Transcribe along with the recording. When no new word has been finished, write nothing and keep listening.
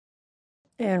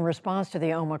In response to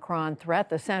the Omicron threat,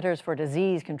 the Centers for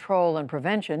Disease Control and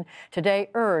Prevention today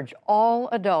urge all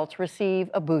adults receive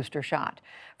a booster shot.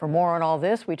 For more on all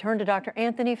this, we turn to Dr.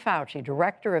 Anthony Fauci,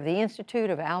 director of the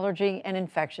Institute of Allergy and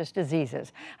Infectious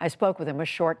Diseases. I spoke with him a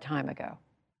short time ago.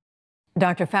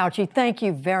 Dr. Fauci, thank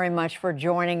you very much for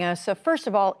joining us. First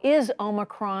of all, is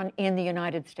Omicron in the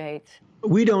United States?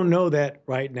 We don't know that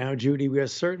right now, Judy. We are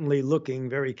certainly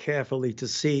looking very carefully to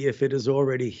see if it is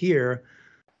already here.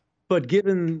 But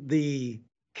given the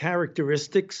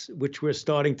characteristics which we're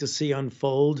starting to see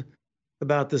unfold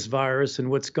about this virus and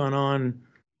what's gone on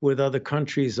with other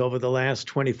countries over the last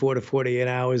 24 to 48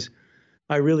 hours,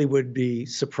 I really would be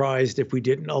surprised if we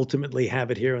didn't ultimately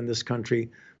have it here in this country.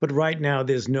 But right now,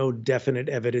 there's no definite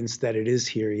evidence that it is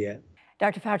here yet.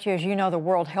 Dr. Fauci, as you know, the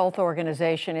World Health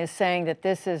Organization is saying that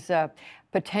this is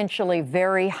potentially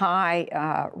very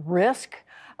high risk,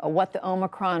 what the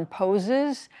Omicron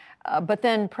poses. But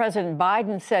then President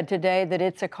Biden said today that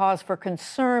it's a cause for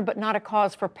concern, but not a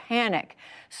cause for panic.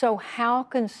 So how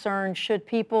concerned should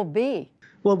people be?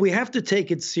 Well, we have to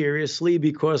take it seriously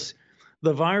because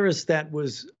the virus that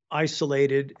was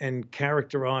isolated and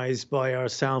characterized by our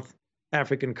South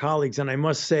African colleagues, and I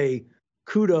must say,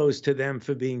 kudos to them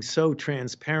for being so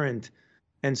transparent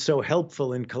and so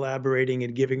helpful in collaborating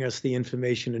and giving us the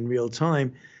information in real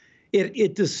time.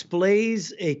 It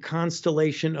displays a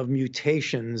constellation of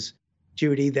mutations,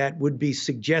 Judy, that would be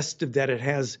suggestive that it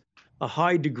has a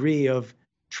high degree of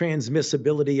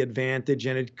transmissibility advantage,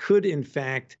 and it could, in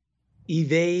fact,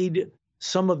 evade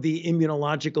some of the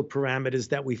immunological parameters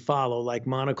that we follow, like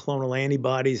monoclonal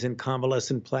antibodies and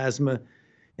convalescent plasma,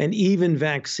 and even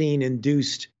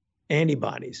vaccine-induced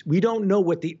antibodies. We don't know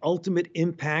what the ultimate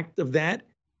impact of that.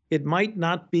 It might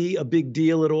not be a big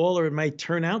deal at all, or it might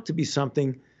turn out to be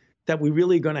something that we're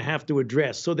really going to have to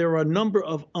address. So there are a number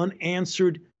of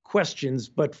unanswered questions,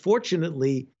 but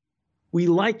fortunately, we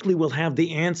likely will have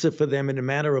the answer for them in a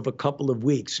matter of a couple of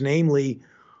weeks. Namely,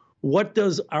 what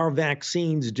does our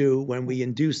vaccines do when we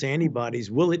induce antibodies?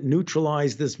 Will it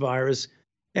neutralize this virus?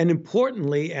 And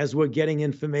importantly, as we're getting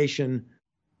information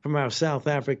from our South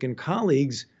African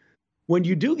colleagues, when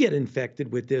you do get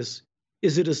infected with this,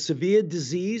 is it a severe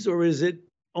disease or is it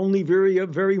only a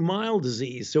very mild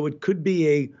disease? So it could be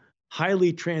a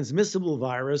highly transmissible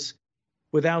virus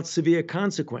without severe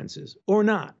consequences or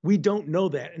not. We don't know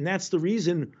that. And that's the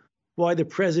reason why the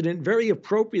president very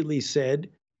appropriately said,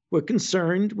 we're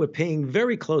concerned, we're paying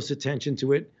very close attention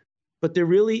to it, but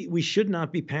we should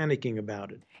not be panicking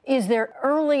about it. Is there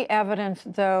early evidence,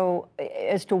 though,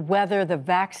 as to whether the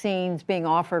vaccines being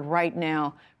offered right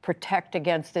now protect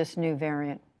against this new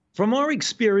variant? From our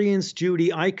experience,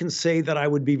 Judy, I can say that I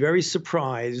would be very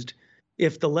surprised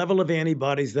if the level of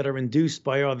antibodies that are induced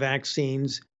by our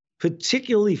vaccines,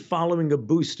 particularly following a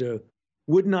booster,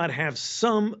 would not have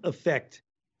some effect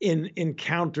in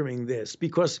countering this.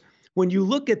 Because when you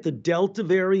look at the Delta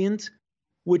variant,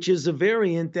 which is a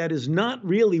variant that is not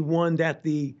really one that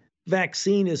the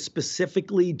vaccine is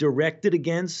specifically directed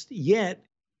against, yet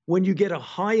when you get a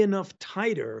high enough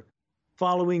titer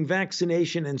following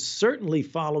vaccination and certainly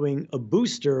following a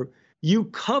booster, you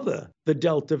cover the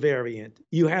Delta variant.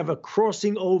 You have a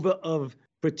crossing over of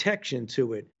protection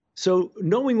to it. So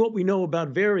knowing what we know about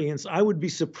variants, I would be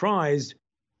surprised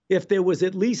if there was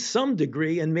at least some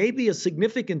degree and maybe a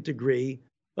significant degree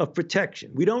of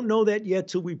protection. We don't know that yet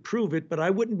till we prove it, but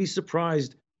I wouldn't be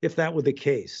surprised if that were the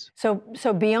case. So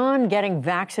beyond getting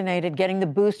vaccinated, getting the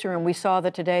booster, and we saw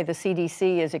that today the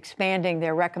CDC is expanding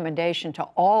their recommendation to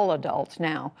all adults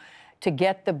now to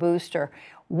get the booster.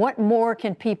 What more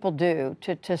can people do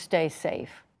to stay safe?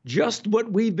 Just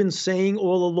what we've been saying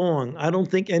all along. I don't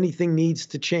think anything needs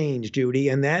to change, Judy,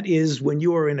 and that is when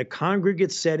you are in a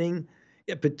congregate setting,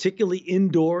 particularly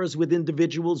indoors with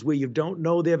individuals where you don't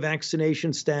know their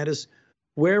vaccination status,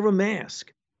 wear a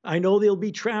mask. I know they'll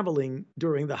be traveling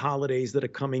during the holidays that are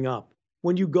coming up.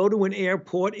 When you go to an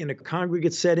airport in a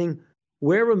congregate setting,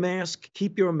 wear a mask,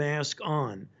 keep your mask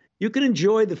on. You can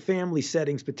enjoy the family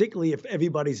settings, particularly if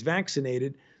everybody's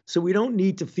vaccinated, so we don't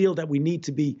need to feel that we need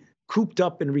to be cooped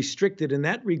up and restricted in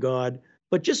that regard,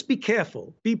 but just be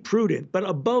careful, be prudent. But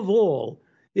above all,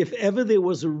 if ever there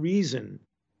was a reason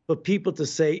for people to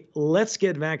say, let's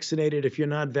get vaccinated if you're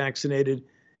not vaccinated,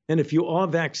 and if you are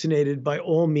vaccinated, by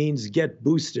all means, get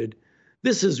boosted.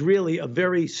 This is really a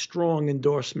very strong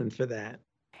endorsement for that.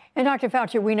 And Dr.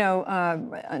 Fauci, we know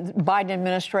Biden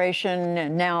administration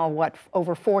and now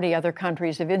over 40 other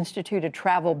countries have instituted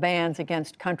travel bans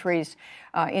against countries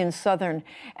in southern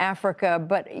Africa.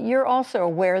 But you're also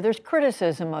aware there's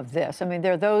criticism of this. I mean,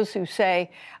 there are those who say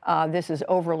this is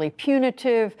overly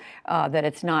punitive, that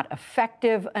it's not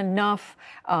effective enough,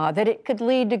 that it could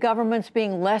lead to governments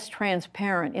being less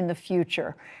transparent in the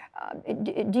future.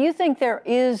 Do you think there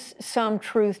is some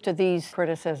truth to these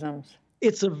criticisms?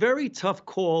 It's a very tough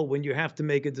call when you have to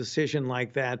make a decision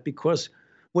like that, because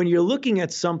when you're looking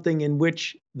at something in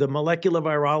which the molecular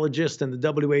virologist and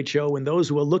the WHO and those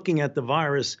who are looking at the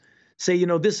virus say, you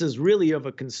know, this is really of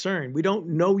a concern. We don't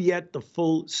know yet the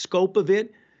full scope of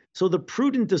it. So the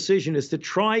prudent decision is to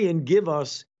try and give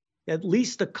us at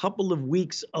least a couple of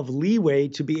weeks of leeway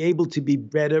to be able to be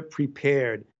better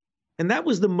prepared. And that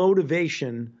was the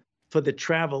motivation for the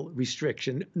travel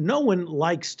restriction. No one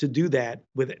likes to do that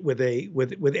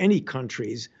with any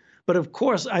countries. But of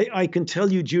course, I can tell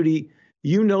you, Judy,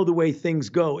 you know the way things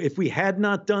go. If we had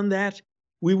not done that,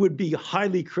 we would be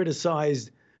highly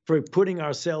criticized for putting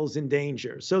ourselves in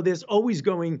danger. So there's always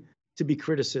going to be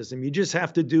criticism. You just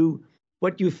have to do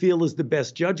what you feel is the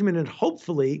best judgment. And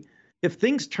hopefully, if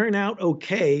things turn out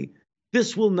okay,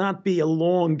 this will not be a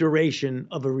long duration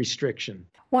of a restriction.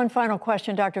 One final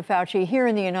question, Dr. Fauci. Here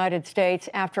in the United States,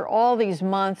 after all these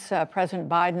months, President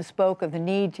Biden spoke of the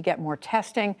need to get more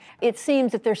testing. It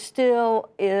seems that there still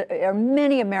are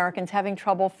many Americans having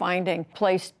trouble finding a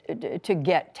place to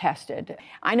get tested.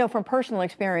 I know from personal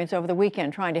experience over the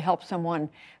weekend trying to help someone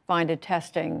find a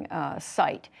testing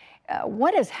site.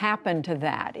 What has happened to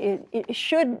that?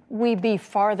 Should we be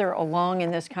farther along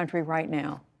in this country right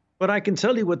now? But I can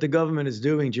tell you what the government is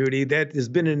doing, Judy. That has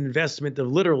been an investment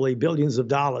of literally billions of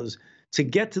dollars to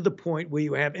get to the point where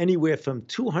you have anywhere from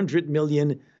 200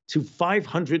 million to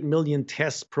 500 million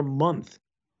tests per month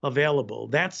available.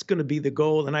 That's going to be the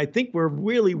goal. And I think we're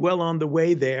really well on the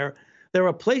way there. There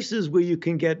are places where you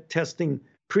can get testing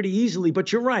pretty easily,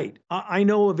 but you're right. I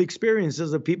know of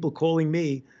experiences of people calling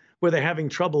me where they're having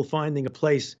trouble finding a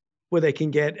place where they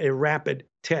can get a rapid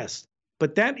test.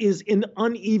 But that is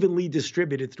unevenly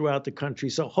distributed throughout the country.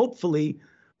 So hopefully,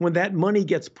 when that money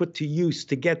gets put to use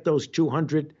to get those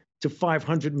 200 to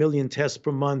 500 million tests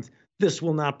per month, this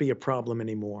will not be a problem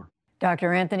anymore.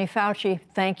 Dr. Anthony Fauci,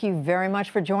 thank you very much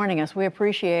for joining us. We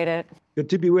appreciate it. Good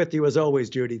to be with you as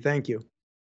always, Judy. Thank you.